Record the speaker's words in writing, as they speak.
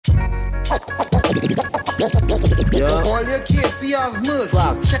Yeah. All your kids see have merch.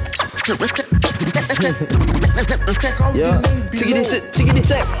 Check out the link below. Chickity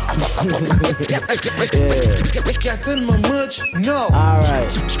check. Getting my merch now.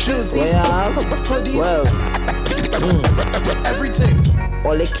 Alright. Jerseys, hoodies, everything.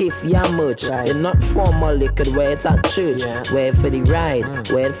 All the kids, yeah, much. You're not formal, you could wear it at church. Wear it for the ride,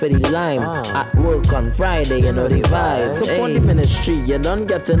 wear it for the lime. At work on Friday, you know the vibes. Support the ministry, you done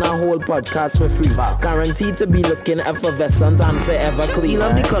getting a whole podcast for free. Guaranteed to be looking effervescent and forever clean.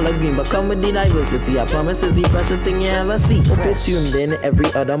 Love the color green, but come with the diversity. I promise it's the freshest thing you ever see. Hope you tuned in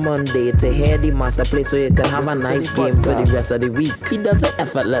every other Monday to hear the master play so you can have a nice game for the rest of the week. He does it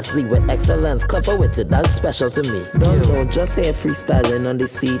effortlessly with excellence, clever with it, that's special to me. Don't just hear freestyling on the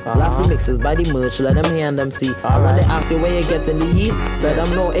seat. Lastly mixes by the merch, let them hear and them see. I want to ask you where you getting the heat. Let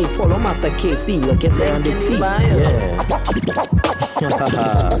them know, hey, follow Master KC, look at here on the T.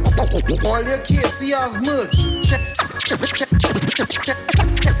 All your kids see have merch. Check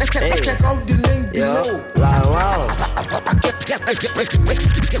out the link below. Wow.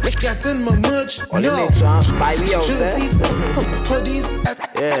 Getting my merch now. Buy me out, Jerseys, hoodies,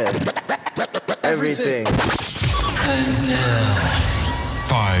 everything. And now,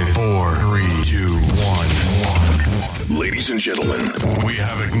 5, 4, 3, 2, 1. Ladies and gentlemen, we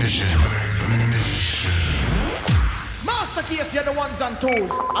have ignition. Master KC, you're the ones on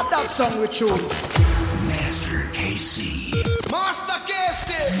toes. And that song we chose. Master KC. Master KC.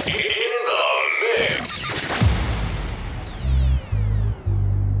 In the mix.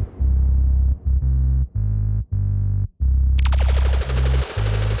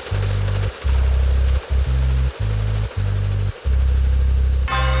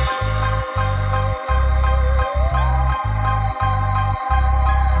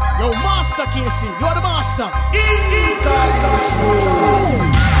 Yo, Master KC, you're the master.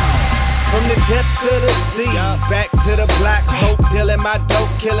 From the depths of the sea, back to the black hope, dealing my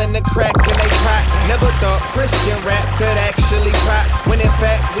dope, killing the crack in they pot. Never thought Christian rap could actually pop, when in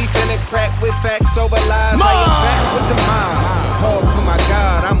fact we finna crack with facts over lies. I am back with the mob. Hard for my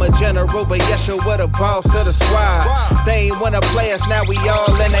God, I'm a general, but Yeshua with a boss of the squad. They ain't wanna play us, now we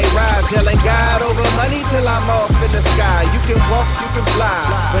all in they rise, yelling God over money till I'm off in the sky. You can walk, you can fly,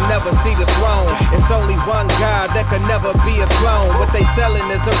 but never see the throne. It's only one God that could never be a clone. What they selling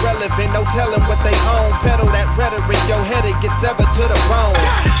is irrelevant, no telling what they own. Pedal that rhetoric, your head it gets severed to the bone.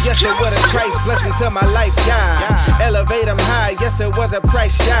 Yes, it was a Christ blessing to my life, yeah. Elevate them high, yes, it was a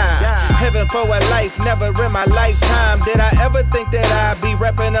price, yeah. Heaven for a life, never in my lifetime did I ever think that I'd be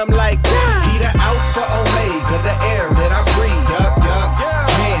repping them like that. He the Alpha Omega, the air that I breathe.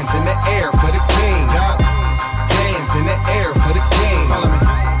 Hands in the air for the king. Hands in the air for the king.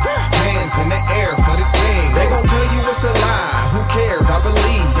 Hands in the air for the king. They gon' tell you it's a lie. Who cares? I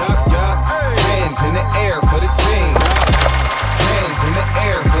believe. Hands in the air for the king. Hands in the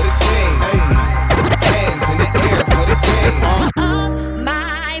air for the king. Hands in the air for the king. Of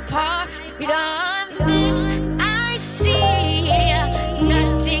my part, of this I see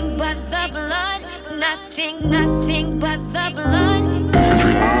nothing but the blood, nothing but the blood. Of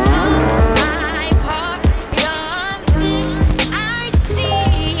my part, of this I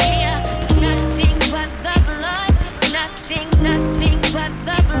see nothing but the blood, nothing but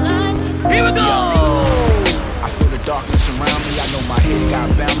the blood. Here we go! I feel the darkness around me. I know my head got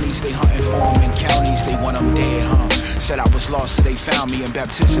bounties. They hunting for them in counties. They want them dead, huh? Said I was lost, so they found me. In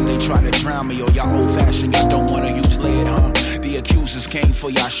baptism, they try to drown me. Oh, y'all old-fashioned, y'all don't wanna use lead, huh? The accusers came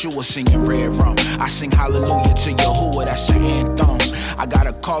for Yahshua singing red rum. I sing hallelujah to Yahuwah, that's an anthem. I got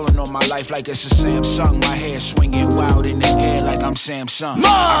a calling on my life like it's a Samsung. My hair swinging wild in the air like I'm Samsung.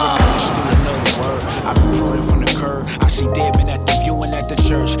 I remember the student of the word. I've been prudent from the curb. I see dead men at the viewing at the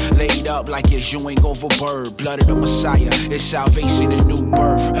church. Laid up like it's you ain't over bird. Blood of the Messiah, it's salvation and new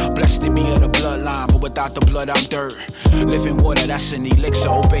birth. Blessed to be of the bloodline, but without the blood I'm dirt. Living water, that's an elixir,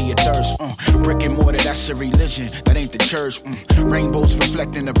 obey your thirst. Brick and mortar, that's a religion, that ain't the church. Rainbows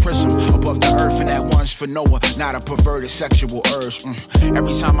reflecting the prism above the earth, and that one's for Noah, not a perverted sexual urge.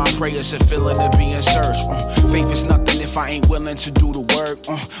 Every time I pray, it's a feeling of being searched. Faith is nothing if I ain't willing to do the work.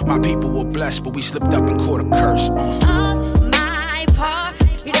 My people were blessed, but we slipped up and caught a curse. Of my part, of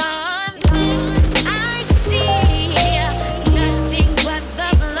this I see nothing but the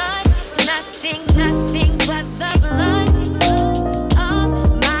blood, nothing but the blood. Of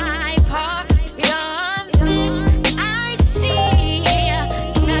my part, of this I see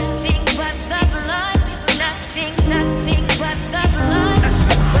nothing but the blood, nothing but the blood. That's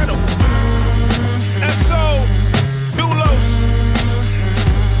incredible. S.O. Doulos.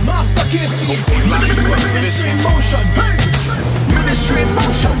 Master KC. Ministry in motion. Hey. Ministry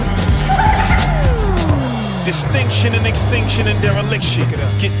Distinction and extinction and dereliction.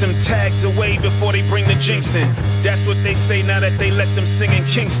 Get them tags away before they bring the jinx in. That's what they say now that they let them sing in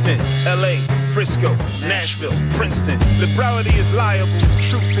Kingston, LA, Frisco, Nashville, Princeton. Liberality is liable,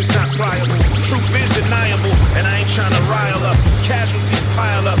 truth is not pliable. Truth is deniable, and I ain't trying to rile up. Casualties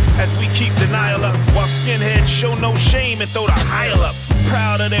pile up as we keep denial up, while skinheads show no shame and throw the Heil up.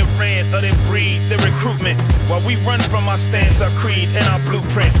 Proud of their rant, of their breed, their recruitment, while we run from our stance, our creed, and our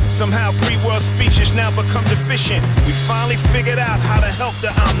blueprint. Somehow free world speech has now become deficient. We finally figured out how to help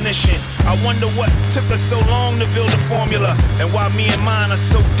the omniscient. I wonder what took us so long to build a formula, and why me and mine are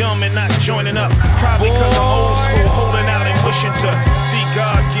so dumb and not joining up. Probably cause I'm old school, holding out and wishing to see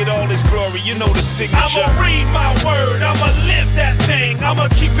God get all his glory. You know the signature. I'ma read my word, I'ma live that thing. I'ma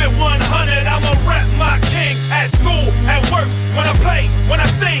keep it 100, I'ma rep my king. At school, at work, when I play, when I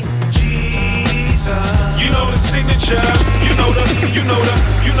sing. Jesus. You know the signature. You know the signature.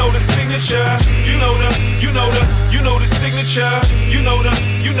 You know the signature. You know the signature. You know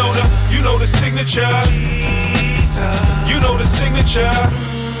the signature. You know the signature.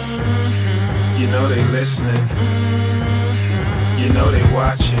 You know they listening. You know they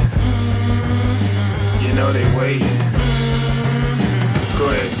watching. You know they waiting. Go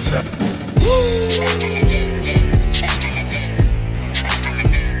ahead and tell.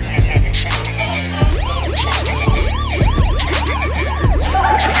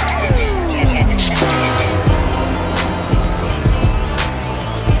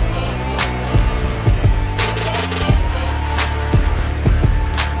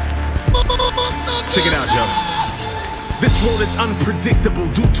 Check it out, yo. This world is unpredictable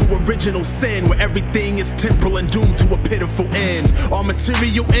due to original sin, where everything is temporal and doomed to a pitiful end. All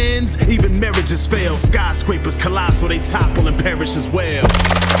material ends, even marriages fail. Skyscrapers collapse so they topple and perish as well.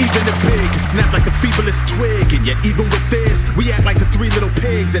 Even the big can snap like the feeblest twig, and yet even with this, we act like the three little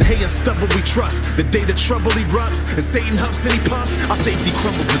pigs. And hay and stubble we trust. The day the trouble erupts and Satan huffs and he puffs, our safety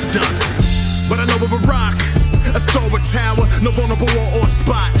crumbles to dust. But I know of a rock, a stalwart tower, no vulnerable or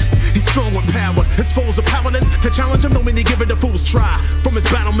spot. He's strong with power, his foes are powerless to challenge him, no mean he give it a fool's try. From his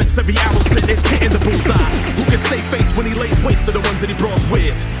battlements, every arrow sent is hitting the bullseye. Who can save face when he lays waste to the ones that he brawls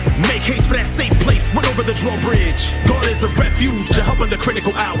with? Make haste for that safe place, run over the drawbridge. God is a refuge to help in the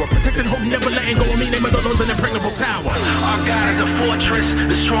critical hour, protecting hope, never letting go of me, name of the Lord's an impregnable tower. Our God is a fortress,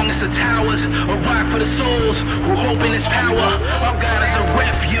 the strongest of towers, a rock for the souls who hope in his power. Our God is a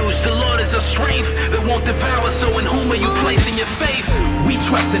refuge, the Lord is a strength that won't devour, so in whom are you placing your faith? We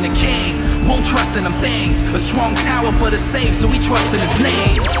trust in the King, won't trust in them things. A strong tower for the safe, so we trust in his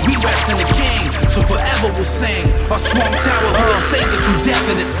name. We rest in the King, so forever we'll sing. Our strong tower who will save us from death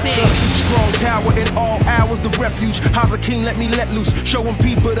and the sting. Strong tower in all hours, the refuge. How's a king let me let loose? Showing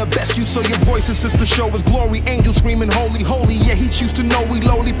people the best use, so your voices is to show his glory. Angels screaming holy, holy, yeah, he choose to know we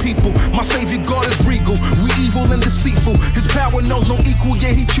lowly people. My savior God is regal, we evil and deceitful. His power knows no equal,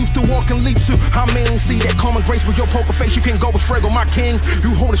 yeah, he choose to walk and leap to. I mean, see that common grace with your poker face, you can't go with Frego, my king.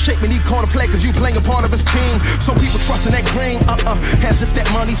 You hold a shape when he call to play, cause you playing a part of his team. Some people trust in that green, as if that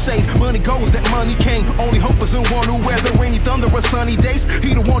money saved. Money goes, that money came. Only hope is in one who wears the rainy thunder or sunny days.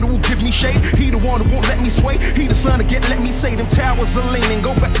 He the one who will give me shade, he the one who won't let me sway. He the son again, let me say them towers are leaning.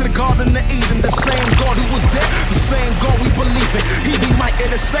 Go back to the Garden of Eden, the same God who was there, the same God we believe in. He be mighty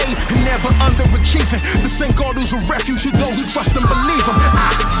to save, he never underachieving. The same God who's a refuge to those who trust and believe him.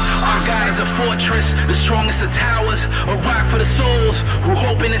 Our God is a fortress, the strongest of towers, a rock for the souls who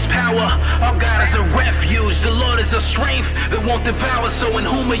hope in his power. Our God is a refuge, the Lord is a strength that won't devour, so in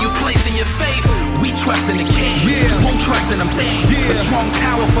whom are you placing your faith? We trust in the King, won't trust in them things. A strong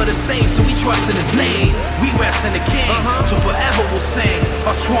tower for the safe, so we trust in his name. We rest in the King, so forever we'll sing.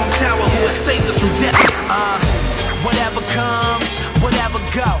 A strong tower who has saved us from death. Whatever comes, whatever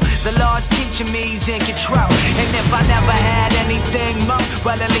go, the Lord's teaching me he's in control. And if I never had anything more,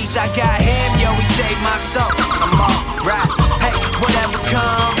 well at least I got him, yo, he saved my soul. I'm alright, hey, whatever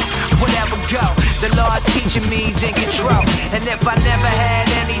comes, whatever go, the Lord's teaching me he's in control. And if I never had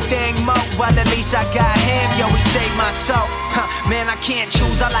anything more, well at least I got him, yo, he saved my soul. Man, I can't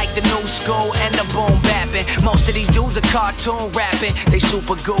choose, I like the new school and the boom bapping. Most of these dudes are cartoon rapping, they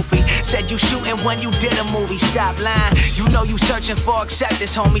super goofy. Said you shooting when you did a movie, stop lying. You know you searching for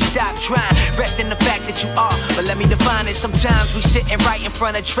acceptance, homie, stop trying. Rest in the fact that you are, but let me define it. Sometimes we sitting right in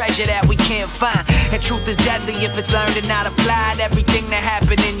front of treasure that we can't find. And truth is deadly if it's learned and not applied. Everything that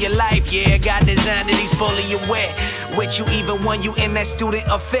happened in your life, yeah, God designed it, he's fully aware. with you even when you in that student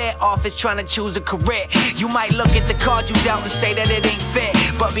affair office trying to choose a career. You might look at the cards you dealt and say that it ain't fair,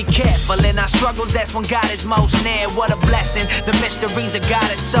 but be careful in our struggles, that's when God is most near. What a blessing, the mysteries of God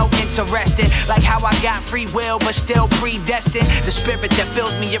is so interesting. Like how I got free will but still predestined. The spirit that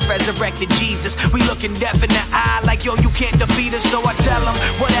fills me, it resurrected Jesus. We looking deaf in the eye like yo, you can't defeat us. So I tell them,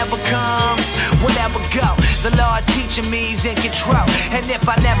 whatever comes, whatever go, the Lord's teaching me he's in control. And if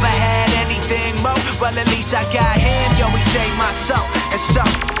I never had anything more, well at least I got him, yo, he saved my soul. And so,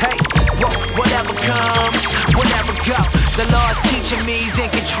 hey, whatever comes, whatever go, the Lord's teaching me he's in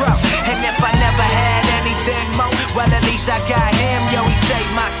control. And if I never had anything more, well at least I got him, yo, he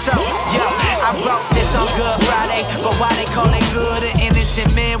saved my soul. Yo, I wrote this on Good Friday, but why they call it good? An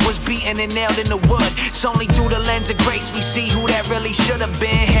innocent man was beaten and nailed in the wood. It's only through the lens of grace we see who that really should have been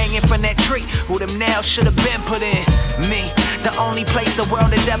hanging from that tree, who them nails should have been put in. Me, the only place the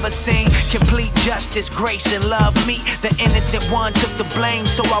world has ever seen complete justice, grace, and love. Me, the innocent one, took the blame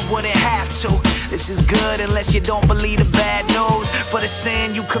so I wouldn't have to. This is good unless you don't believe the bad news. For the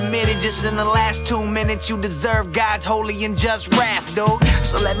sin you committed just in the last 2 minutes, you deserve God's holy and just wrath, dude.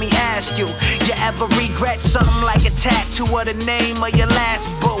 So let me ask you ever regret something like a tattoo of the name of your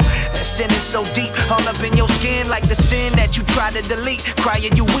last boo? That sin is so deep, all up in your skin, like the sin that you try to delete. Crying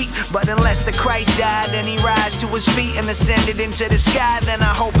you weep, but unless the Christ died, then he rise to his feet and ascended into the sky, then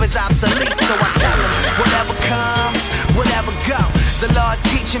our hope is obsolete. So I tell him, whatever comes, whatever go, the Lord's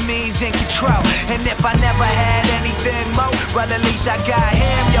teaching me he's in control. And if I never had anything more, well at least I got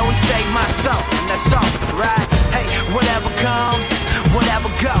him, yo, he saved my soul. And that's all, right? Hey, whatever comes, whatever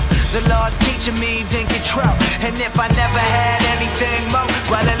go, the Lord's teaching me he's in control. And if I never had anything more,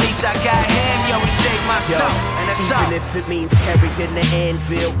 well at least I got him, yo, he saved my soul. And that's all. Even if it means carrying the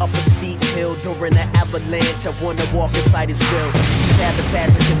anvil up a steep hill during the avalanche, I wanna walk inside his will. These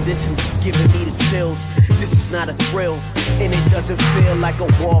habitats and conditions is giving me the chills. This is not a thrill, and it doesn't feel like a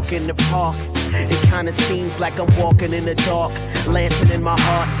walk in the park. It kinda seems like I'm walking in the dark. Lantern in my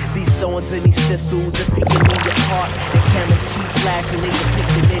heart, these thorns and these thistles are picking me apart. And cameras keep flashing, they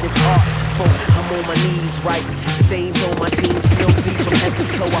depicting it as art. I'm on my knees, right? Stains on my jeans, milk leads from head to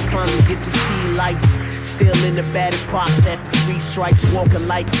toe. I finally get to see light. Still in the baddest box after 3 strikes. Walking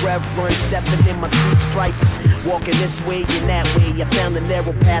like Rev Run, stepping in my 3 stripes. Walking this way and that way. I found the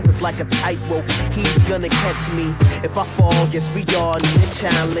narrow path, it's like a tightrope. He's gonna catch me if I fall. Guess we all need a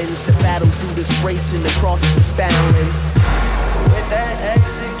challenge to battle through this race and across the balance. With that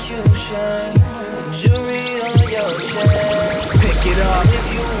execution, jury on your chest. Pick it up. If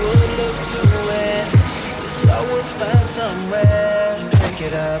you would look to it, the soul would find some rest. Pick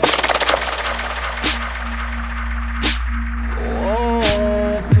it up.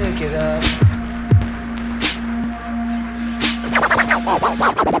 Oh, pick it up.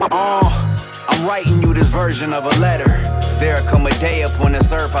 I'm writing you this version of a letter. There come a day upon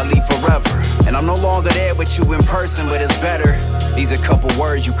this earth I leave forever. And I'm no longer there with you in person, but it's better. These are a couple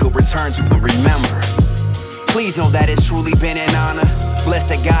words you could return to and remember. Please know that it's truly been an honor. Blessed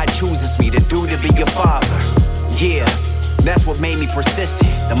that God chooses me to be your father. Yeah, that's what made me persistent.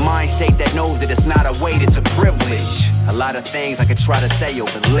 The mind state that knows that it's not a weight, it's a privilege. A lot of things I could try to say, yo,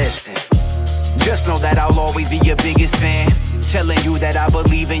 but listen. Just know that I'll always be your biggest fan. Telling you that I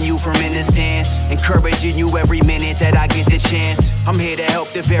believe in you from in the stands. Encouraging you every minute that I get the chance. I'm here to help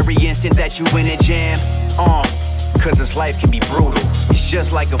the very instant that you in a jam. Cause this life can be brutal. It's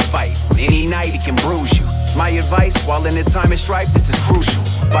just like a fight. Any night it can bruise you. My advice, while in the time of strife, this is crucial.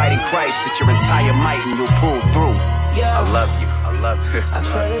 Abide in Christ with your entire might and you'll pull through. Yeah. I love you, I love you. I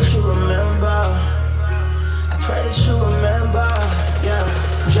pray that you remember. I pray that you remember. Yeah,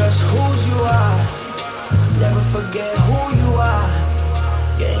 just whose you are. Never forget who you are.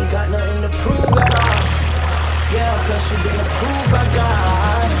 You ain't got nothing to prove at all. Yeah, plus you've been approved by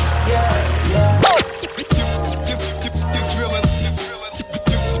God. Yeah, yeah.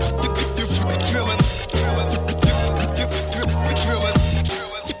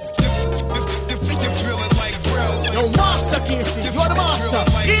 Yo, Master Casey, you're the master.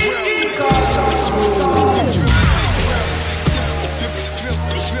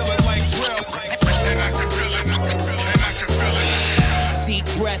 Deep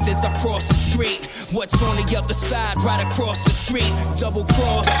breath as I cross the street. What's on the other side, right across the street? Double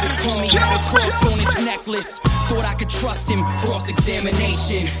crossed, homie had a cross on his necklace. Thought I could trust him,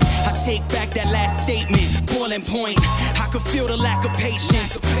 cross-examination. I take back that last statement, boiling point. I could feel the lack of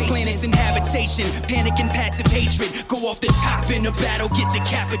patience. Planets in habitation, panic and passive hatred. Go off the top in the battle, get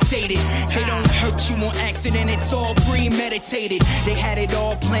decapitated. They don't hurt you on accident, it's all premeditated. They had it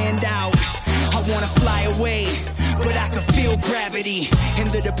all planned out. I wanna fly away, but I can feel gravity and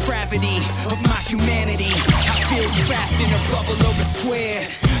the depravity of my humanity. humanity. I feel trapped in a bubble or a square.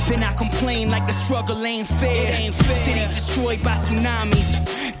 Then I complain like the struggle ain't fair. Cities destroyed by tsunamis.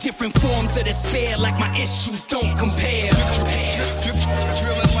 Different forms of despair, like my issues don't compare.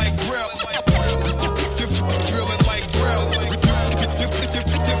 Feeling like Grell. Feeling like Grell.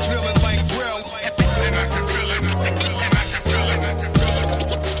 Feeling like Grell. And I can feel it. And I can feel it.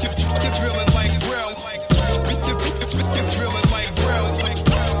 You're feeling like Grell. You're feeling like Grell.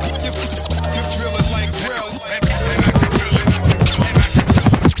 You're feeling like Grell. And I can feel it.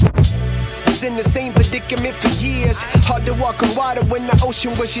 Was in the same predicament for years. Hard to walk on water when the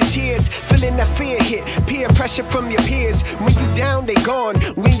ocean was your tears. Feeling that fear hit, peer pressure from your peers. When you down, they gone.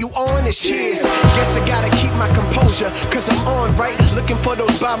 When you on, it's cheers. Guess I gotta keep my composure, cause I'm on, right? Looking for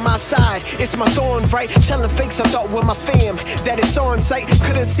those by my side. It's my thorn, right? Telling fakes I thought were my fam, that it's on sight.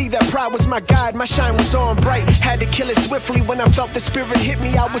 Couldn't see that pride was my guide. My shine was on bright. Had to kill it swiftly when I felt the spirit hit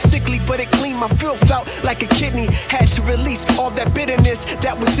me. I was sickly, but it cleaned my filth out like a kidney. Had to release all that bitterness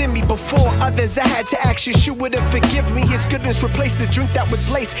that was in me. Before others, I had to ask you, you would have forgive me. His goodness replaced the drink that was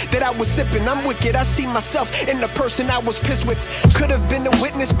laced that I was sipping. I'm wicked, I see myself in the person I was pissed with. Could have been a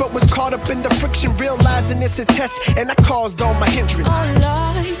witness, but was caught up in the friction. Realizing it's a test, and I caused all my hindrance.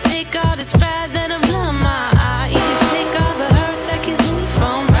 Oh Lord, take all this pride that I'm blind my eyes. Take all the hurt that keeps me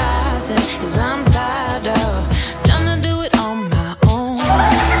from rising. Cause I'm tired of trying to do it on my own.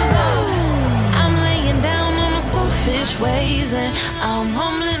 I'm laying down on my selfish ways, and I'm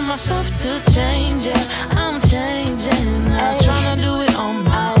humbling myself to change it. I'm changing, I'm trying to do it on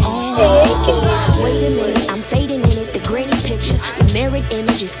my own. Wait a minute, I'm fading in it. The gritty picture, the mirrored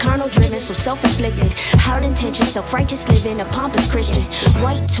image is carnal driven, so self-inflicted. Hard intention, self-righteous living, a pompous Christian.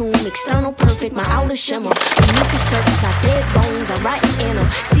 White tomb, external perfect, my outer shimmer. Beneath the surface, I dead bones, I rotten inner.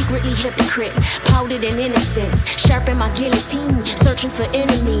 Secretly hypocrite, powdered in innocence. Sharpen my guillotine, searching for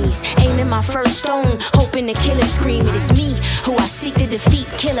enemies. Aiming my first stone, hoping the killer scream. It is me who I seek to defeat.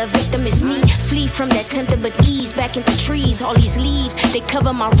 Killer victim is me. Flee from that tempter but ease back into trees. All these leaves, they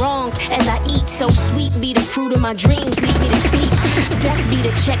cover my wrongs as I eat. So sweet be the fruit of my dreams, lead me to sleep. Death be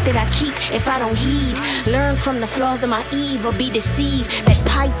the check that I keep if I don't heed. Learn from the flaws of my Eve or be deceived. That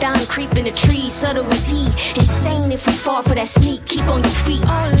python creep in the trees, subtle as he. Insane if we fall for that sneak, keep on your feet.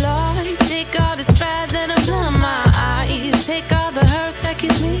 Oh Lord, take all this pride that I'm blind my eyes. Take all the hurt that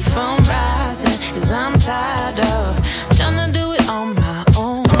keeps me from rising. Cause I'm tired of trying to do it on my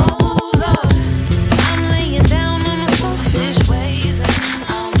own. Oh Lord, I'm laying down on my selfish ways, and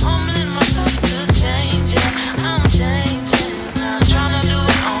I'm humbling myself to change it. I'm changing, I'm trying to do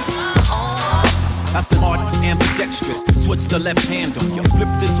it on my own. I said hard ambidextrous, switch the left hand on you. Flip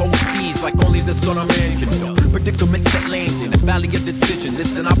this whole skis like only the son of man can do. Predicaments that land in the valley of decision.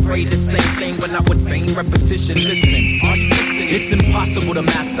 Listen, I pray the same thing, but not with vain repetition. Listen, are you listening? It's impossible to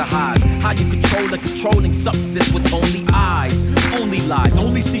master highs. How you control a controlling substance with only eyes, only lies,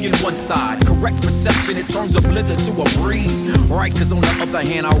 only seeing one side. Correct perception, it turns a blizzard to a breeze. Right, cause on the other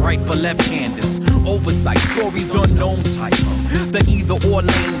hand, I write for left-handers. Oversight, stories unknown types. The either or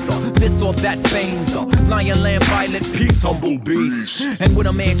lane, the this or that vein, the lion, lamb, violent, peace, humble beast. And when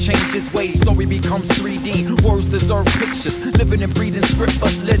a man changes ways, story becomes 3D. Words deserve pictures, living and breathing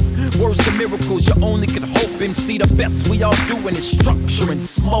scriptless. Words to miracles, you only can hope and see. The best we all doing is structure and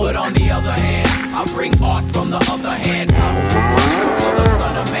smoke. But on the other hand, I bring art from the other hand. Powerful brushstrokes of the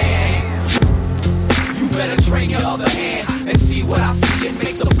son of man. You better train your other hand and see what I see. It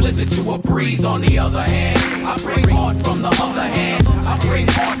makes a blizzard to a breeze. On the other hand, I bring art from the other hand. I bring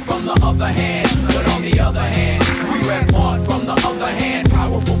art from the other hand. But on the other hand, we rap art from the other hand.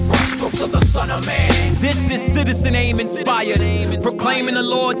 Powerful brushstrokes of the son of man. This is Citizen Aim inspired, proclaiming the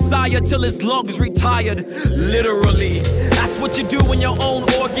Lord Sire till his lungs retired. Literally, that's what you do when your own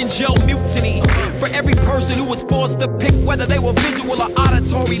organs yell mutiny. For every person who was forced to pick whether they were visual or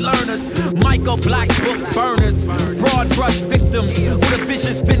auditory learners, Michael Black book burners, broad brush victims with a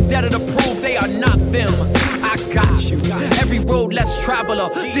vicious vendetta to prove they are not them. I got you. Every road less traveler.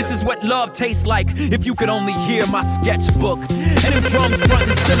 This is what love tastes like if you could only hear my sketchbook. And them drums front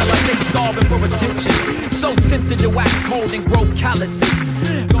and center like they starving for attention. So tempted to wax cold and grow calluses.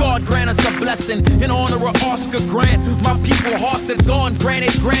 God grant us a blessing in honor of Oscar Grant. My people hearts had gone,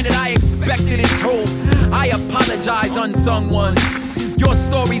 granted I expected it told. I apologize, unsung ones. Your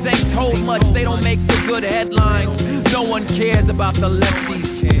stories ain't told much, they don't make for good headlines. No one cares about the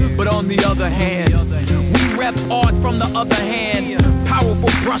lefties. But on the other hand, we rep art from the other hand. Powerful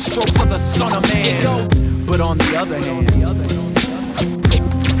brushstrokes of the son of man. But on the other hand,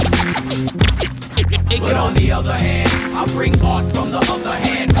 but on the other hand, I bring art from the other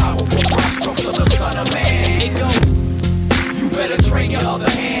hand. Powerful brushstrokes of the son of man. You better train your other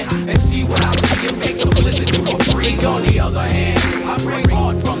hand and see what I see.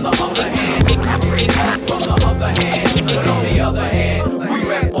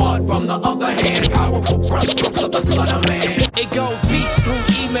 It goes beats through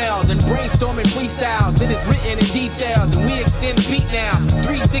email, then brainstorming freestyles, then it's written in detail, then we extend the beat now.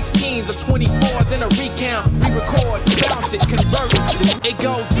 3/16 of 24, then a recount. We record, bounce it, convert it. It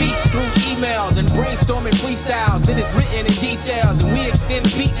goes beats through email, then brainstorming freestyles, then it's written in detail, then we extend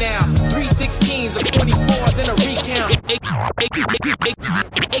the beat now. 3/16 of 24, then a recount.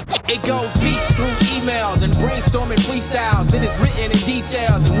 It goes beats through email, then brainstorming freestyles, then it's written in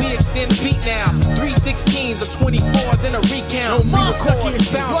detail, then we extend the beat now. 3/16 of 24, then a recount. We record,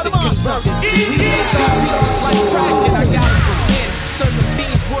 bounce it, convert it. These beats is like crack, and I got it from Ben. Certain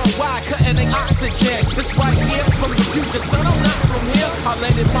fiends worldwide cutting their oxygen. This right here from the future, son, I'm not from here. I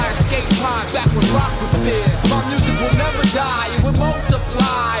landed my escape pod back when rock was there. My music will never die, it will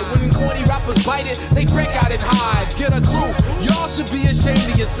multiply. When corny rappers bite it, they break out in hives. Get a clue, y'all should be ashamed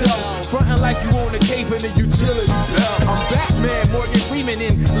of yourselves. Frontin' like you own a cape in a utility belt. I'm Batman, Morgan Freeman,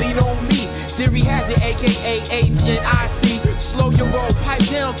 and lean on me. Theory has it, aka HNIC. Slow your roll, pipe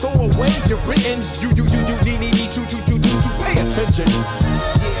down, throw away your writtens. You need to pay attention.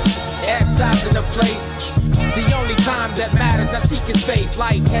 Yeah, ass size in the place. The only time that matters, I seek his face.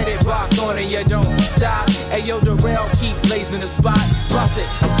 Light-headed, rock on it, you don't stop. Ayo, the rail keep blazing the spot. Bust it,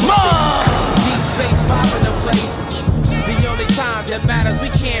 D-Space 5 in the place. The only time that matters, we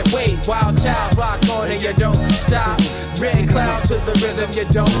can't wait. Wild child, rock on it, you don't stop. Red cloud to the rhythm, you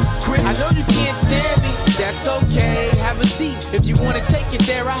don't quit. I know you can't stand me, that's okay. Have a seat, if you wanna take it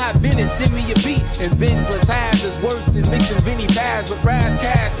there, I have been and send me a beat. And Ben plus has is worse than mixing Vinny Baz with Raz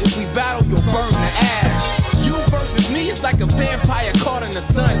Cash. If we battle, you'll burn the ash. You versus me is like a vampire caught in the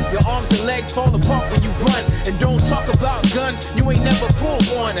sun. Your arms and legs fall apart when you run. And don't talk about guns, you ain't never pulled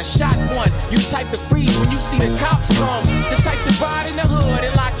one, a shot one. You type to freeze when you see the cops come. The type to ride in the hood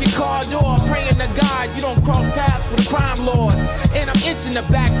and lock your car door, praying to God you don't cross paths with a crime lord. And I'm itching the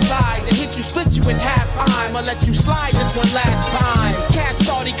backslide and hit you, split you in half. I'ma let you slide this one last time. Cat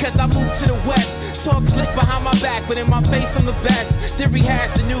salty cause I moved to the west. Talk slick behind my back, but in my face I'm the best. Theory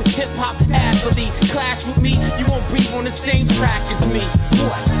has the new hip-hop athlete. Clash with me, you won't breathe on the same track as me.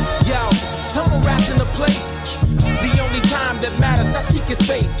 What? Yo, tunnel rats in the place. The only time that matters, I seek his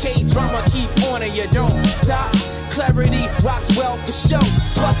face. K-drama, keep on and you don't stop. Clarity rocks well for show.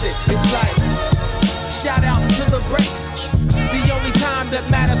 Bust it, it's like shout out to the breaks. The only time that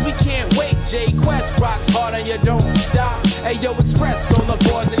matters, we can't wait. J Quest rocks hard and you don't stop. Ayo Express on the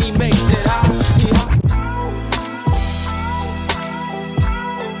boards and he makes it out.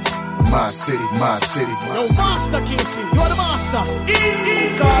 My city, my city. Yo, Master Casey, you're the master.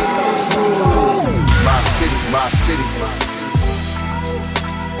 My city, my city.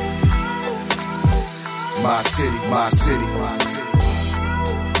 My city, my city.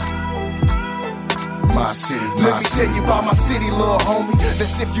 My city, let me tell you about my city, little homie.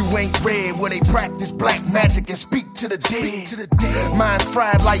 That's if you ain't read where they practice black magic and speak to the dead. Mind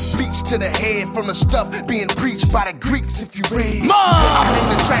fried like bleach to the head from the stuff being preached by the Greeks. If you read, our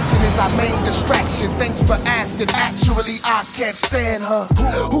main attraction is our main distraction. Thanks for asking. Actually, I can't stand her.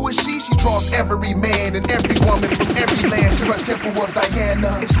 Who is she? She draws every man and every woman from every land to her temple of Diana.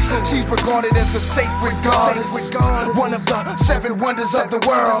 She's regarded as a sacred goddess, one of the 7 wonders of the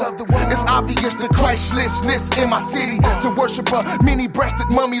world. It's obvious the Christlessness in my city to worship a mini-breasted,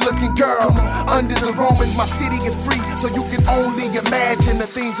 mummy-looking girl. Under the Romans, my city is free, so you can only imagine the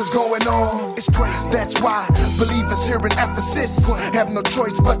things that's going on. It's crazy. That's why believers here in Ephesus have no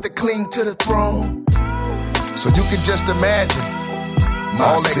choice but to cling to the throne. So you can just imagine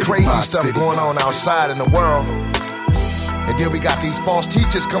all that crazy stuff going on outside in the world. And then we got these false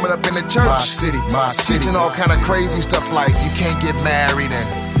teachers coming up in the church. Teaching all kind of crazy stuff like you can't get married and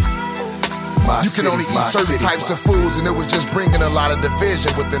you can only eat certain types of foods, and it was just bringing a lot of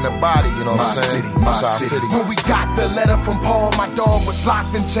division within the body, you know what I'm saying? My city. When we got the letter from Paul, my dog was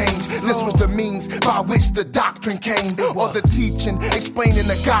locked in chains. This was the means by which the doctrine came, or the teaching, explaining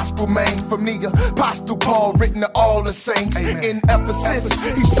the gospel, man. From the Apostle Paul, written to all the saints. In Ephesus,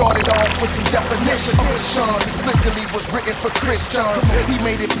 he started off with some definitions. Sean explicitly was written for Christians. He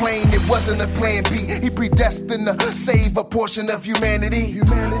made it plain it wasn't a plan B. He predestined to save a portion of humanity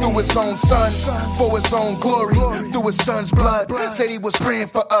through his own son. For his own glory, through his son's blood. Said he was praying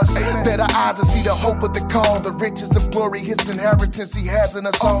for us, that our eyes will see the hope of the call, the riches of glory, his inheritance he has in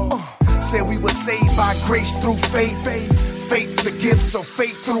us all. Said we were saved by grace through faith. Faith's a gift, so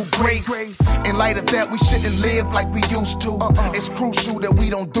faith through grace. In light of that, we shouldn't live like we used to. It's crucial that we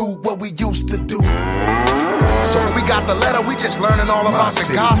don't do what we used to do. So when we got the letter, we just learning all about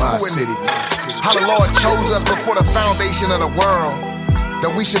the gospel and how the Lord chose us before the foundation of the world.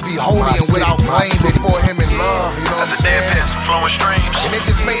 that we should be holy and without blame before him in love, you know what I'm saying? As the dead flowing streams. And it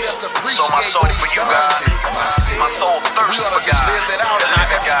just made us appreciate what he's done. My soul thirsts for God. Live that out in our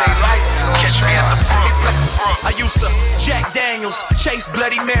everyday life, you know what I'm saying? I used to Jack Daniels, chase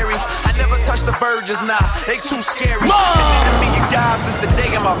Bloody Mary. I never touched the virgins, nah, they too scary. Been to me and God since the day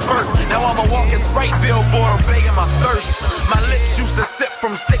of my birth. Now I'm a walking Sprite billboard, obeying my thirst. My lips used to sip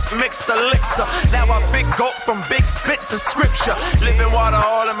from sick mixed elixir. Now I big gulp from big spits of scripture. Living water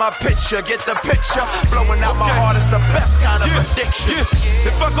all in my picture, get the picture. Flowing out my heart is the best kind of addiction.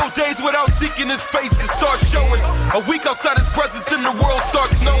 If I go days without seeking his face, it starts showing. A week outside his presence and the world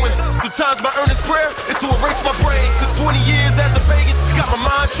starts knowing. Sometimes my earnest prayer is to erase my brain. Cause 20 years as a pagan, got my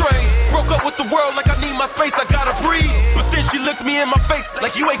mind trained. Broke up with the world like I need my space, I gotta breathe. But then she looked me in my face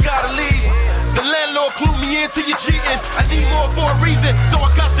like you ain't gotta leave. The landlord clued me into you cheating. I need more for a reason, so I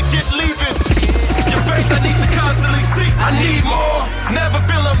got to get leaving. Your face I need to constantly see. I need more, never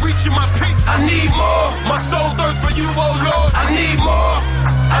feel I'm reaching my peak. I need more, my soul thirsts for you, oh Lord. I need more,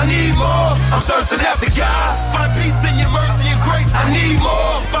 I need more. I'm thirsting after God. Find peace in your mercy and grace. I need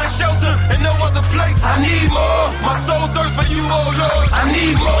more, find shelter in no other place. I need more, my soul thirsts for you, oh Lord. I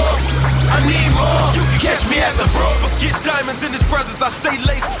need more, I need more. You can catch me at the brook. Forget diamonds in his presence. I stay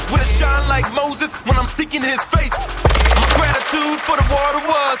laced with a shine like Moses when I'm seeking his face. My gratitude for the water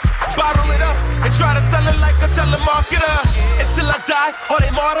was bottle it up and try to sell it like a telemarketer. Until I die or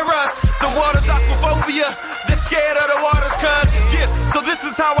they martyr us. The water's aquaphobia. They're scared of the waters cause yeah. So this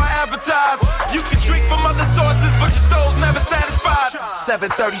is how I advertise. You can drink from other sources but your soul's never satisfied.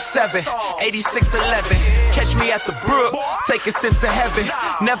 737, 8611. Catch me at the brook, taking sips of heaven.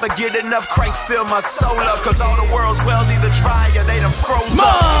 Never get enough, Christ fill my soul up. Cause all the world's wells either dry or they done froze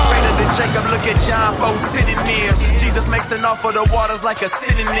up. Greater than Jacob, look at John 4:10 in there. Jesus makes an offer, the waters like a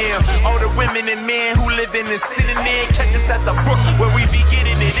synonym. All the women and men who live in this synonym. Catch us at the brook where we be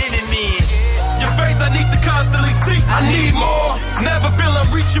getting it in and in. Your face I need to constantly see. I need more, never feel I'm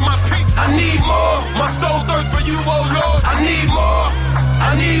reaching my peak. I need more, my soul thirsts for you, oh Lord. I need more,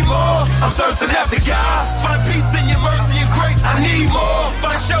 I need more. I'm thirsting after God. Find peace in your mercy and grace. I need more,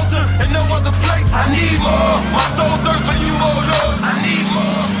 find shelter in no other place. I need more, my soul thirsts for you, oh Lord. I need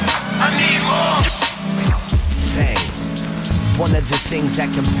more, I need more. Fame. One of the things that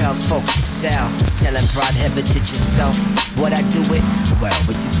compels folks to sell. Telling broad heritage yourself. Would I do it? Well,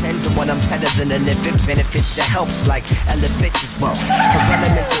 it depends on what I'm better than, and if it benefits or helps, like elephants as well. The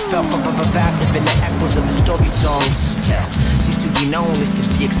elements are felt from revived in the echoes of the story songs tell. See, to be known is to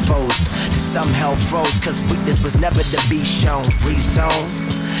be exposed to some hell froze, cause weakness was never to be shown.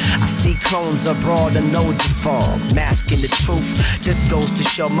 Rezone. I see clones abroad and loads of fog, masking the truth. This goes to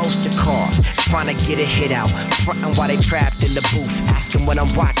show most are caught trying to get a hit out, frontin' while they trapped in the booth, asking what I'm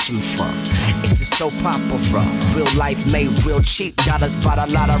watching for. It's a soap opera, real life made real cheap. Dollars bought a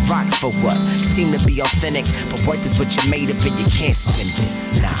lot of rocks for what seem to be authentic, but worth is what you made of it, you can't spend it.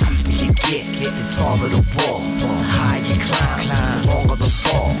 Nah, you get the taller the wall, the higher you climb, the longer the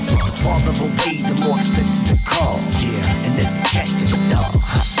fall. The farther away, the more expensive the call. Yeah, and there's a catch to it all.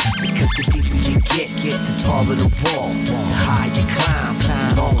 Because the deeper you get the taller the wall. The higher you climb,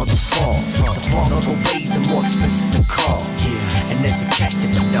 the longer the fall. The farther away, the more expensive the call. Yeah, and there's a catch to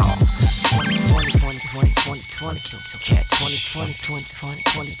it all. 2020, 2020, 2020, cat 2020, 2020,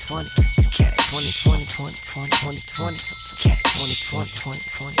 2020, cat 2020, 2020, 2020, cat 2020,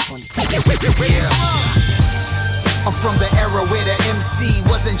 2020, 2020. Yeah. I'm from the era where the MC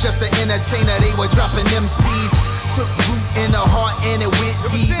wasn't just an entertainer, they were dropping them seeds. Took root in the heart and it went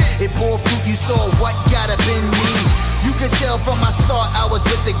deep. It bore fruit, you saw what got up in me. You could tell from my start I was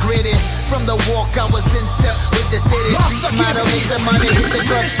with the gritty. From the walk I was in step with the city. Street motto, make the money, hit the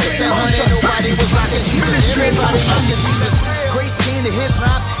drugs, hit the honey. Nobody was rocking Jesus, everybody rocking Jesus. Grace came to hip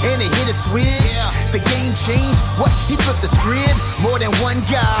hop and it hit a switch. The game changed, what? He flipped the script. More than one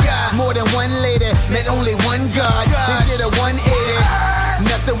God, more than one lady, met only one God. They did a 180.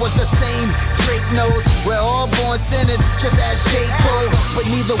 Nothing was the same, Drake knows. We're all born sinners, just as J. Cole. But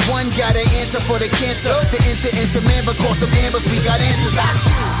neither one got an answer for the cancer. The into man, but cause some ambers, we got answers.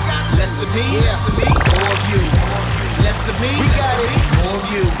 Less of me, more of you. Less of me, we got it, more of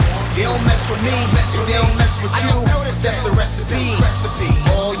you. They don't mess with me, they don't mess with you. That's the recipe.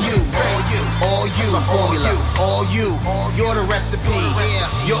 All you, all you, all you. You're the recipe.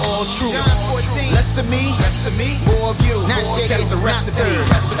 You're all true. Less of me, more of you. That's the recipe.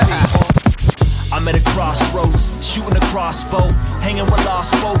 I'm at a crossroads, shooting a crossbow, hanging with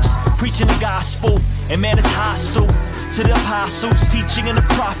lost folks. Christ, preaching the gospel, and man is hostile to the apostles, teaching and the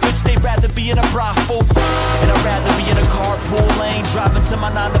prophets. They'd rather be in a brothel, and I'd rather be in a carpool lane, driving to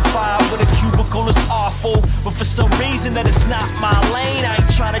my 9 to 5 with a cubicle is awful. But for some reason that it's not my lane, I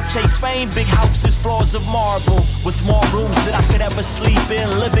ain't trying to chase fame. Big houses, floors of marble, with more rooms than I could ever sleep in.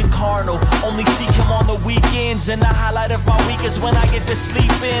 Living carnal, only seek him on the weekends, and the highlight of my week is when I get to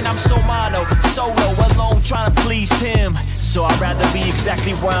sleep in. I'm so mono, solo, alone, trying to please him. So I'd rather be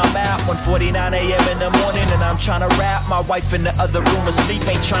exactly where I'm at, 1:49 a.m. in the morning, and I'm trying to rap. My wife in the other room asleep,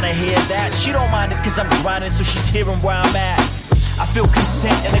 ain't trying to hear that. She don't mind it cause I'm grinding, so she's hearing where I'm at. I feel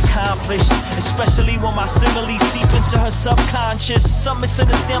content and accomplished, especially when my similes seep into her subconscious. Some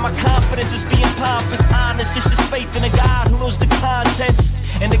misunderstand my confidence as being pompous, honest. It's just faith in a God who knows the contents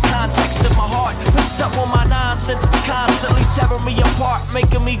and the context of my heart. Puts up with my nonsense, it's constantly tearing me apart,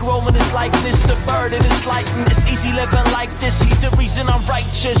 making me grow in his likeness. The burden is lightened, it's easy living like this. He's the reason I'm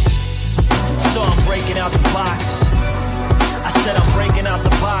righteous. So I'm breaking out the box. I said I'm breaking out the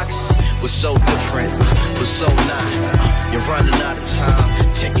box. We're so different, we're so not. You're running out of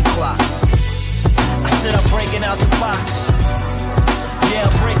time, check your clock. I said I'm breaking out the box. Yeah,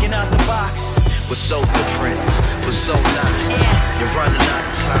 I'm breaking out the box. We're so different, we're so not. You're running out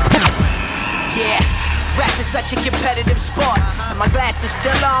of time. Yeah. Rap is such a competitive sport. My glass is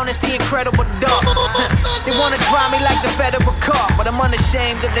still on, it's the incredible dark. They wanna try me like the federal court, but I'm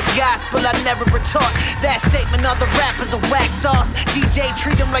unashamed of the gospel I never retort. That statement, other rappers are wax sauce. DJ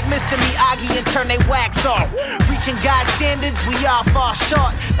treat them like Mr. Miyagi and turn they wax off. Reaching God's standards, we all fall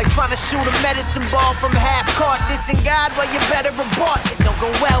short. Like trying to shoot a medicine ball from half court. Dissing God, well you better report. It don't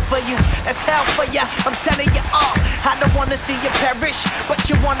go well for you, that's hell for ya. I'm telling you all, I don't wanna see you perish, but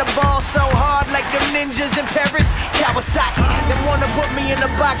you wanna ball so hard like them ninjas in Paris, Kawasaki. They wanna put me in a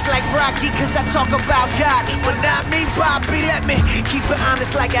box like Rocky, cause I talk about God, but not me, Bobby. Let me keep it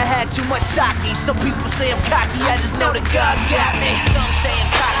honest like I had too much sake. Some people say I'm cocky, I just know that God got me. Some say I'm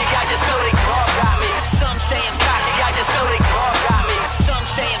cocky, I just know that God got me. Some say I'm cocky, I just know that God got me. Some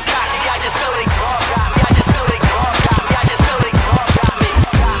say I'm cocky, I just know that God got me. I just know that God got me. I just know that God got me.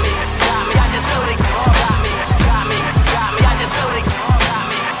 Got me, got me. I just know that God got me. Got me, got me. I just know that God got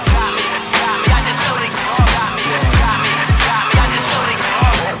me. Got me, got me. I just know that God got me. Got me, got me. I just know that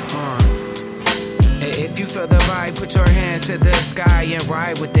God got me. If you feel the vibe, put your hands to the sky and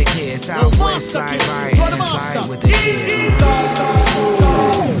ride with the kids. Southwest slide right and slide with the kids.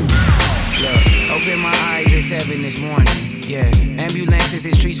 Look, open my eyes, it's 7 this morning. Yeah, ambulances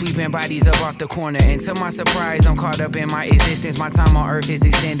and street sweeping bodies up off the corner. And to my surprise, I'm caught up in my existence. My time on earth is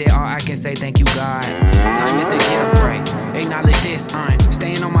extended. All I can say, thank you, God. Time is a gift, right? Acknowledge this, I'm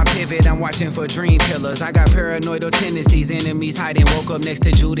staying on my pivot. I'm watching for dream killers. I got paranoidal tendencies, enemies hiding. Woke up next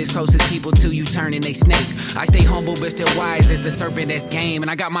to Judas, closest people to you turning they snake. I stay humble but still wise as the serpent that's game.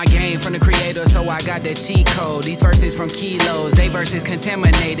 And I got my game from the creator, so I got the cheat code. These verses from kilos, they verses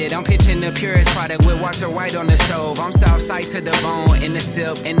contaminated. I'm pitching the purest product with Walter White on the stove. I'm Southside to the bone, in the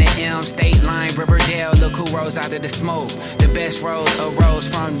silk, in the M, State Line, Riverdale. Look who rose out of the smoke. The best rose arose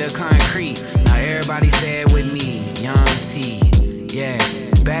from the concrete. Now everybody say it with me, Young T. Yeah,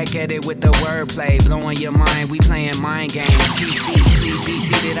 back at it with the wordplay, blowing your mind. We playing mind games. PC, please be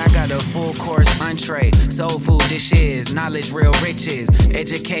seated. I got a full course entree. Soul food dishes, knowledge, real riches.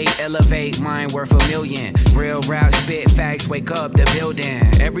 Educate, elevate, mind worth $1 million. Real rap, spit facts, wake up the building.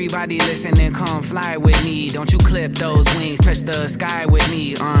 Everybody listening, come fly with me. Don't you clip those wings, touch the sky with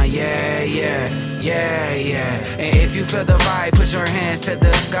me. Yeah, yeah, yeah, yeah. And if you feel the vibe, put your hands to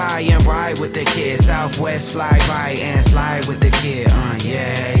the sky and ride with the kid. Southwest fly by and slide with the kid.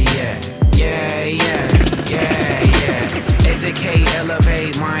 Yeah, yeah, yeah, yeah, yeah, yeah. Educate,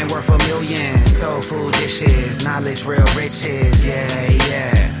 elevate, mind worth $1 million. Soul food dishes, knowledge, real riches. Yeah,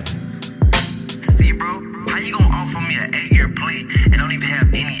 yeah. See, bro, how you gonna offer me an 8-year plea and don't even have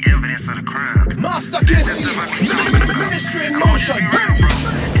any evidence of the crime? Master KC, Ministry in Motion.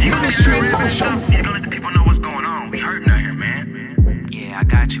 Ministry in Motion. You gonna let the people know what's going on. We hurting out here, man. Yeah, I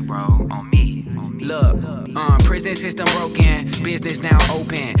got you, bro. On me. Look, prison system broken, business now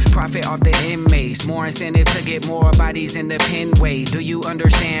open. Profit off the inmates, more incentive to get more bodies in the pen way. Do you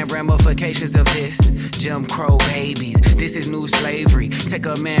understand ramifications of this? Jim Crow babies, this is new slavery. Take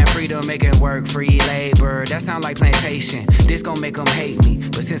a man freedom, make it work, free labor. That sound like plantation, this gon' make them hate me.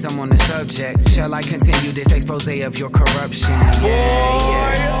 But since I'm on the subject, shall I continue this expose of your corruption? Yeah,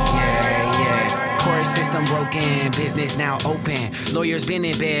 yeah, yeah, yeah. Court system broken, business now open. Lawyers been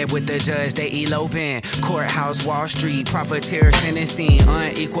in bed with the judge, they eloping. Courthouse, Wall Street, profiteer sentencing.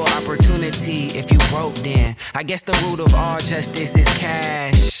 Unequal opportunity, if you broke then. I guess the root of all justice is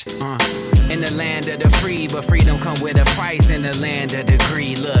cash. In the land of the free, but freedom come with a price in the land of the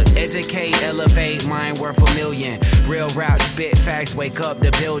greed. Look, educate, elevate, mind worth $1 million. Real rap, spit facts, wake up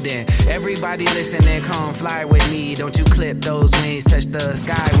the building. Everybody listening, come fly with me. Don't you clip those wings, touch the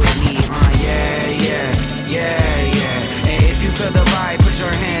sky with me. Yeah, yeah, yeah, yeah. And if you feel the vibe, put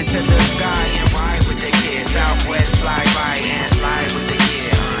your hands to the sky and ride with the kid. Southwest, fly by and slide with the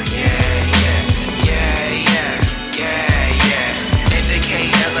kid. Yeah, yeah, yeah, yeah, yeah, yeah.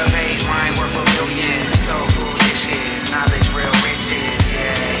 Educate, elevate, mind worth $1 million. So foolish is knowledge, real riches.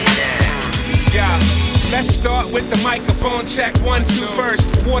 Yeah, yeah. Yeah. Let's start with the microphone check, 1, 2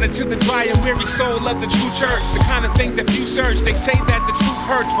 first. Water to the dry and weary soul of the true church. The kind of things that few search, they say that the truth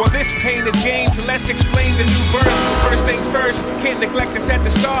hurts. Well, this pain is gain, so let's explain the new birth. First things first, can't neglect this at the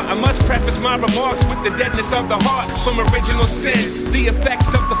start. I must preface my remarks with the deadness of the heart. From original sin, the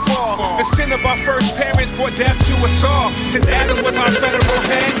effects of the fall. The sin of our first parents brought death to us all. Since Adam was our federal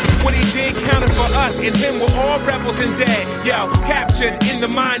head, what he did counted for us. In him we're all rebels and dead. Yo, captured in the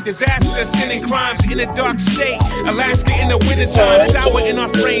mind, disaster, sin and crimes in a dark state. Alaska in the wintertime, sour in our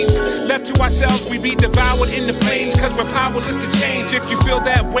frames. Left to ourselves, we be devoured in the flames, cause we're powerless to change. If you feel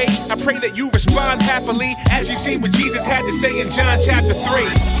that way, I pray that you respond happily as you see what Jesus had to say in John chapter 3.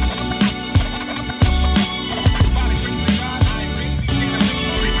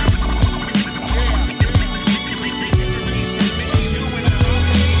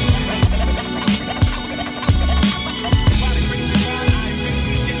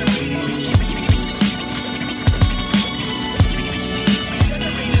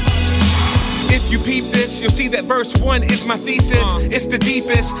 You'll see that verse 1 is my thesis. It's the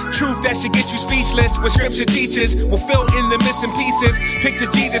deepest truth that should get you speechless. What scripture teaches will fill in the missing pieces. Picture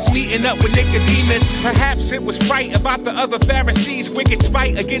Jesus meeting up with Nicodemus. Perhaps it was fright about the other Pharisees' wicked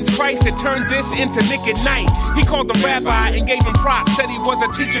spite against Christ that turned this into Nick at night. He called him rabbi and gave him props. Said he was a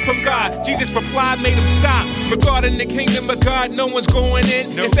teacher from God. Jesus replied, made him stop. Regarding the kingdom of God, no one's going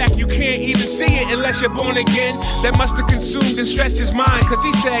in. In fact, you can't even see it unless you're born again. That must have consumed and stretched his mind, cause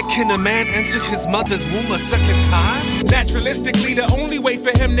he said, can a man enter his mother's womb a second time? Naturalistically, the only way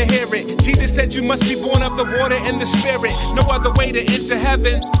for him to hear it. Jesus said you must be born of the water and the spirit. No other way to enter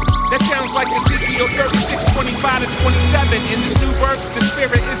heaven. That sounds like Ezekiel 36:25-27. In this new birth, the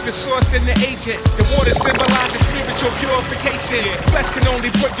spirit is the source and the agent. The water symbolizes spiritual purification. Flesh can only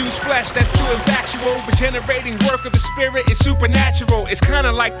produce flesh, that's true and factual. Regenerating work of the spirit is supernatural. It's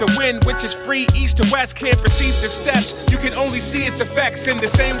kinda like the wind, which is free east to west. Can't perceive the steps, you can only see its effects. In the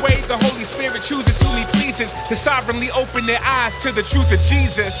same way, the Holy Spirit chooses who he pleases to sovereignly open their eyes to the truth of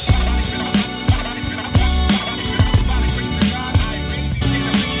Jesus.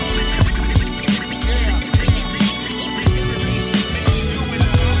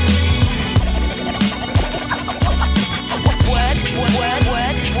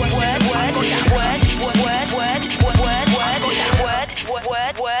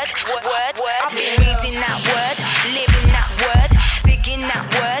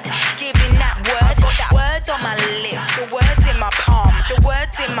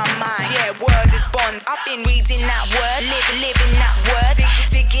 I've been reading that word, living that word,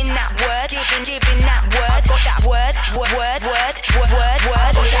 digging that word, giving that word. I got that word.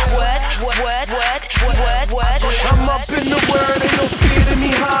 I'm up in the word, ain't no fear to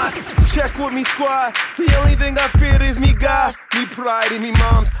me hot. Check with me, squad. The only thing I fear is me God, me pride and me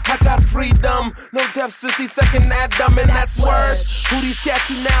moms. I got freedom, no death since the second Adam, and that's word. Who these cats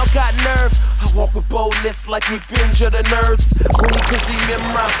who now got nerves? I walk with boldness like revenge of the nerds. Only cause the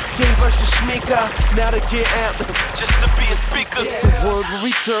Memra gave us the Shmika. Now to get amped, just to be a speaker. The word will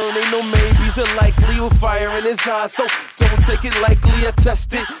return, ain't no maybes. It likely with fire in his eyes. So don't take it likely, I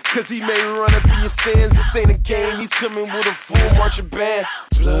test it. Cause he may run up in your stands. This ain't a game, he's coming with a full marching band.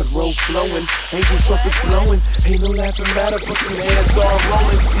 Blood road flowing, angels trumpets blowing. Ain't no laughing matter, but some hands are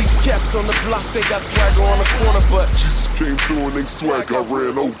rolling. These cats on the block, they got swagger on the corner, but just came through and they swag, I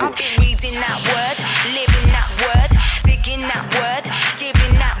ran over. I've been reading that word, living that word, digging that word,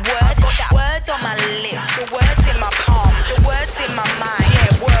 giving that word. Got that word on my lips, the words in my palm, the words in my mind.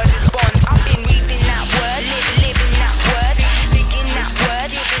 Yeah, word is bond. I've been reading that word, living that word, digging that word,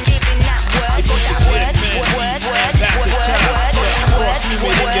 giving that word. Got that word. In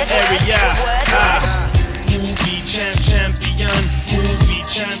your area, movie champion, movie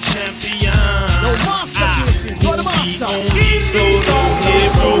champion. No master Casey, you're the master. Solo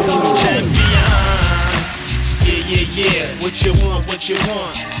hero champion. Yeah, yeah, yeah. What you want, what you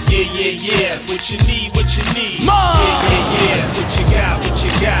want. Yeah, yeah, yeah. What you need, what you need. More. Yeah, yeah, yeah. What you got, what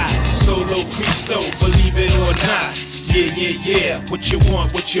you got. Solo Cristo, believe it or not. Yeah, yeah, yeah. What you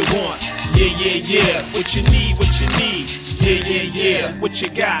want, what you want. Yeah, yeah, yeah. What you need, what you need. Yeah, yeah, yeah. What you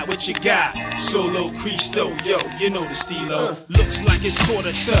got, what you got. Solo Cristo, yo, you know the stilo. Looks like it's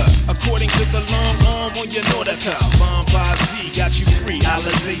quarter to. According to the long arm on your Nordica. Bombazi got you free.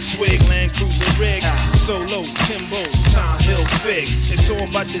 Alizé Swig, Land Cruiser Rig. Solo, Timbo, Tom Hill Fig. It's all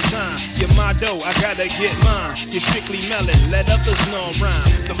by design. You're my dough, I gotta get mine. You're strictly melon, let others know rhyme.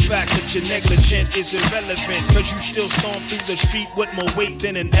 The fact that you're negligent is irrelevant, cause you still storm through the street with more weight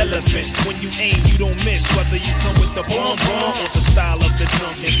than an elephant. When you aim, you don't miss, whether you come with the bomb or the style of the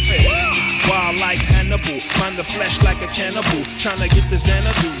drunken fist. Wild like Hannibal, find the flesh like a cannibal. Tryna get the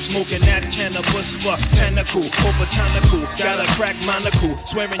Xanadu, smoking that cannabis for tentacle, over tonical. Got a crack monocle,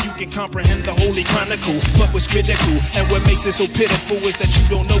 swearing you can comprehend the holy chronicle. But what's critical, and what makes it so pitiful, is that you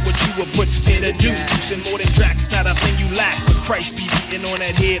don't know what you were put here to do. Juicing more than Drac, not a thing you lack. But Christ be beating on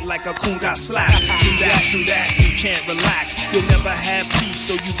that head like a coon got slapped. True that, you can't relax. You'll never have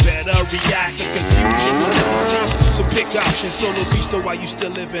peace, so you better react. The confusion will never cease, so pick options. Solo Cristo while you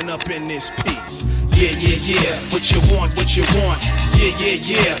still living up in this peace. Yeah, yeah, yeah. What you want, what you want. Yeah, yeah,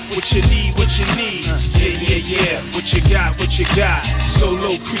 yeah. What you need, what you need. Yeah, yeah, yeah. What you got, what you got.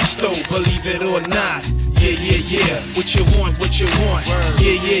 Solo Cristo, believe it or not. Yeah, yeah, yeah. What you want, what you want.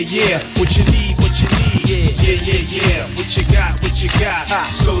 Yeah, yeah, yeah. What you need, what you need. Yeah, yeah, yeah. What you got, what you got.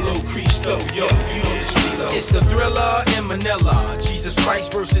 Solo Cristo, yo, you know the stilo. It's the Thriller in Manila. Jesus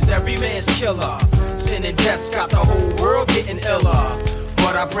Christ versus every man's killer. Sin and death's got the whole world getting iller.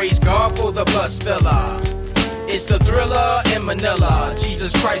 But I praise God for the blood spiller. It's the Thriller in Manila.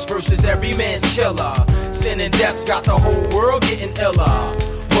 Jesus Christ versus every man's killer. Sin and death's got the whole world getting iller.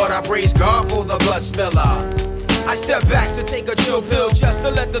 But I praise God for the blood spiller. I step back to take a chill pill just to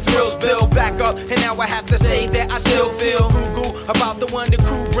let the thrills build back up. And now I have to say that I still feel goo about the one the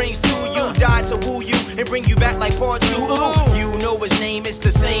crew brings to you. Died to woo you and bring you back like part 2. Ooh, you know his name is the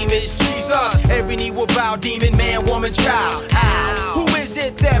same as Jesus. Every knee will bow, demon, man, woman, child. Ow. Who is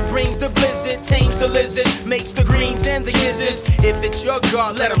it that brings the blizzard, tames the lizard, makes the greens and the gizzards? If it's your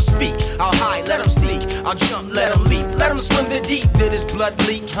God, let him speak. I'll hide, let him seek. I'll jump, let him leap. Let him swim the deep. Did his blood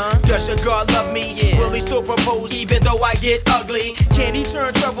leak? Does your God love me? Yeah. Will he still propose even though I get ugly? Can he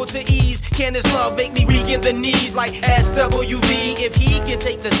turn trouble to ease? Can his love make me weak in the knees like SWV? If he can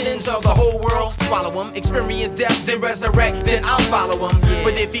take the sins of the whole world, swallow him, experience death, then resurrect, then I'll follow him. Yeah.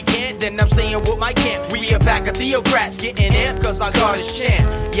 But if he can't, then I'm staying with my camp. We a pack of theocrats, getting amped cause our God is champ.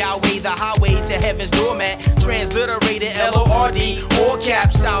 Yahweh the highway to heaven's doormat, transliterated L-O-R-D, all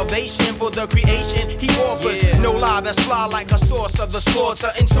caps, salvation for the creation he offers. Yeah. No lie that's fly like a source of the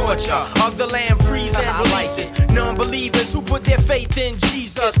slaughter and torture of the lamb, freeze and releases non-believers who put their faith in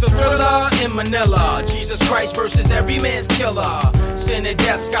Jesus. It's the Thriller in Manila. Jesus Christ versus every man's killer. Sin and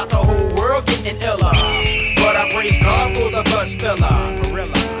death's got the whole world getting iller. But I praise God for the blood spiller.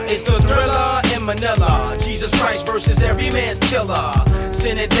 It's the Thriller in Manila. Jesus Christ versus every man's killer.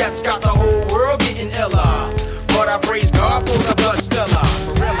 Sin and death's got the whole world getting iller. But I praise God for the blood spiller.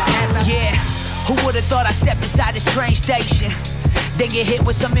 Yeah, who would've thought I'd step inside this train station? Then get hit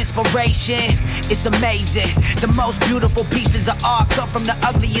with some inspiration. It's amazing. The most beautiful pieces of art come from the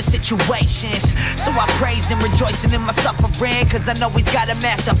ugliest situations. So I praise him, rejoicing in my suffering, cause I know he's got a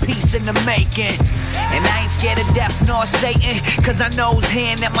masterpiece in the making. And I ain't scared of death nor Satan, cause I know his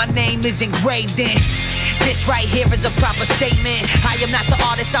hand that my name is engraved in. This right here is a proper statement. I am not the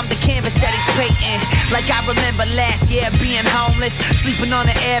artist, I'm the canvas that he's painting. Like I remember last year being homeless, sleeping on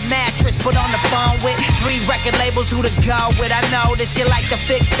an air mattress, but on the phone with 3 record labels who to go with. I know this, you like to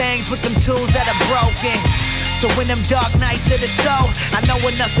fix things with them tools that are broken. So when them dark nights of the soul, I know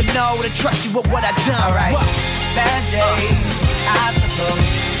enough to know to trust you with what I done. Alright, bad days, I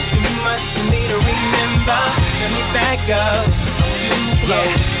suppose. Too much for me to remember. Let me back up, too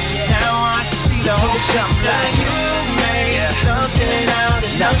close. Now I can see the whole shop. Like you made something out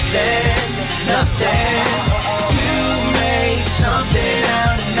of nothing, nothing. You made something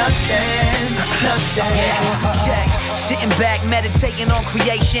out of nothing, nothing. Yeah, check. Sitting back, meditating on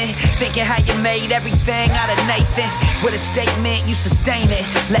creation, thinking how you made everything out of Nathan. With a statement, you sustain it.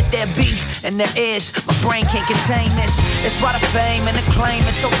 Let there be, and there is. My brain can't contain this. It's why the fame and the claim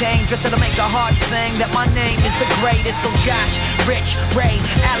is so dangerous. It'll make a heart sing that my name is the greatest. So Josh, Rich, Ray,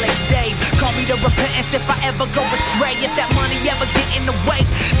 Alex, Dave, call me the repentance if I ever go astray. If that money ever get in the way,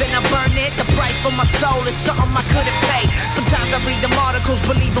 then I burn it. The price for my soul is something I couldn't pay. Sometimes I read them articles,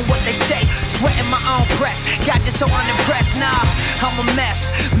 believing what they say. Sweating my own press, got this so unimpressed. Nah, I'm a mess,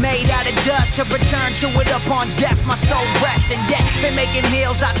 made out of dust to return to it upon death. My soul rests, and yet they making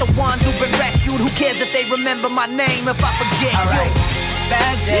meals out the ones who've been rescued. Who cares if they remember my name if I forget you?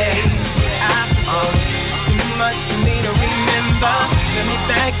 Bad days, I suppose. Too much for me to remember. Let me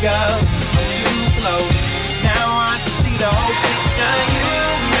back up, I'm too close. Now I can see the whole picture. You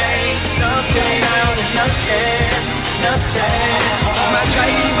made something out of nothing, nothing. She's my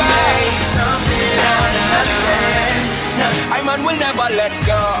driver. Something out of nothing. I man will never let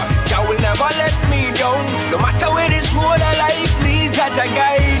go. Jah will never let me down. No matter where this road of life leads, Jah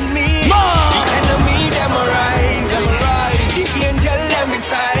guide me. The enemy them rise. The angel them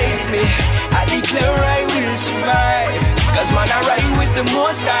beside me. I declare I will survive. Cause man I ride with the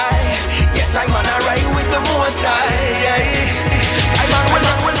Most High. Yes, I man I ride with the Most High. I man will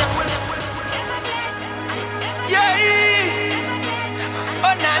never.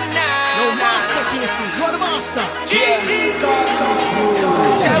 Oh na na. No master Casey, you're the master.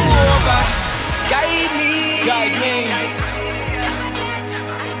 Jehovah, guide me.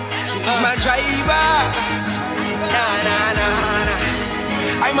 He's my driver. Na.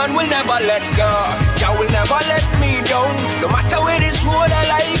 I man will never let go. Jah will never let me down. No matter where this road of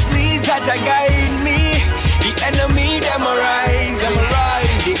life leads, Jah guide me. The enemy them arise.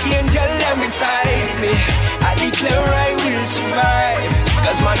 The angel them beside me. I declare I will survive.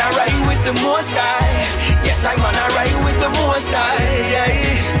 Cause man I ride with the Most High. Yes, I man I ride with the Most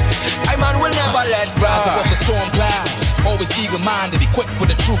High. I man will never let go. Rise above the storm clouds. Always eager-minded, equipped with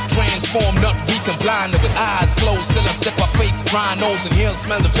the truth transformed, not weak and blinded. With eyes closed, still I step by faith, grind nose and he'll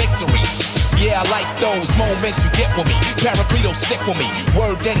smell the victory. Yeah, I like those moments you get with me. Paracletos stick with me.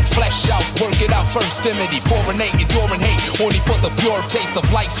 Word then flesh out, work it out first. Timidity, foreign enduring hate, only for the pure taste of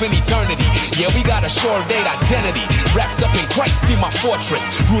life in eternity. Yeah, we got a sure date identity, wrapped up in Christ, in my fortress.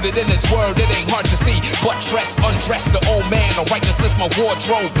 Rooted in His word, it ain't hard to see. But dress, undress the old man. The righteousness, my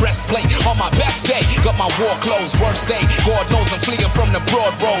wardrobe, breastplate. On my best day, got my war clothes, worst day. God knows I'm fleeing from the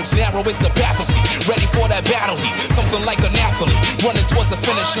broad roads. Narrow is the path I see. Ready for that battle heat. Something like an athlete. Running towards the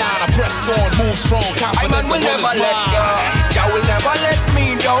finish line. I press on, move strong, confident. I man will never let go. Jah will never let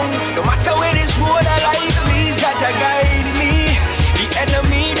me down. No matter where this road of life leads, Jah guide me. The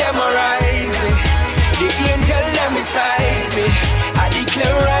enemy them arise. The angel them beside me. I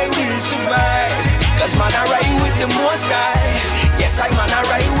declare I will survive. Cause man I ride with the Most High. Yes, I man I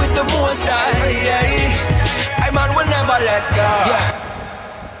ride with the Most High.